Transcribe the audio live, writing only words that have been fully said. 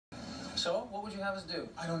So, what would you have us do?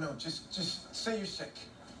 I don't know. Just say you're sick.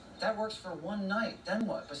 That works for one night. Then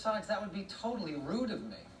what? Besides, that would be totally rude of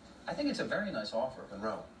me. I think it's a very nice offer.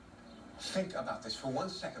 Monroe, think about this for 1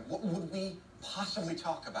 second. What would we possibly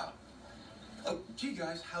talk about? Oh, gee,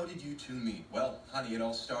 guys, how did you two meet? Well, honey, it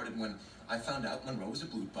all started when I found out Monroe was a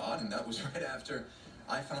blutbot, and that was right after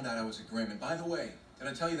I found out I was a Grim. And by the way, did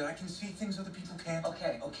I tell you that I can see things other people can't?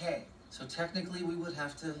 Okay. So technically, we would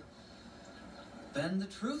have to bend the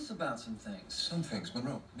truth about some things. Some things.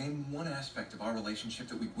 Monroe, name one aspect of our relationship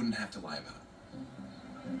that we wouldn't have to lie about.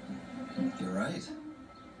 You're right.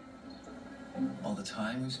 All the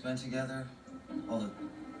time we spent together, all the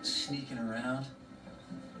sneaking around.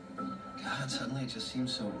 God, suddenly it just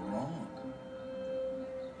seems so wrong.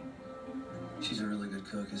 She's a really good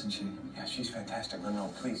cook, isn't she? Yeah, she's fantastic.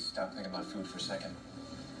 Monroe, please stop thinking about food for a second.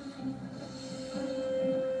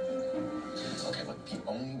 Okay, look, the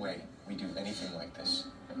only way we do anything like this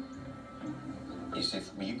is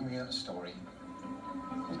if we agree on a story,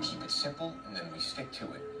 we keep it simple, and then we stick to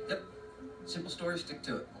it. Yep. Simple story, stick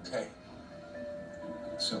to it. Okay.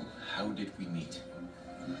 So, how did we meet?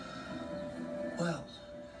 Well,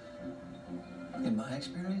 in my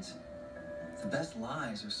experience, the best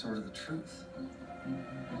lies are sort of the truth.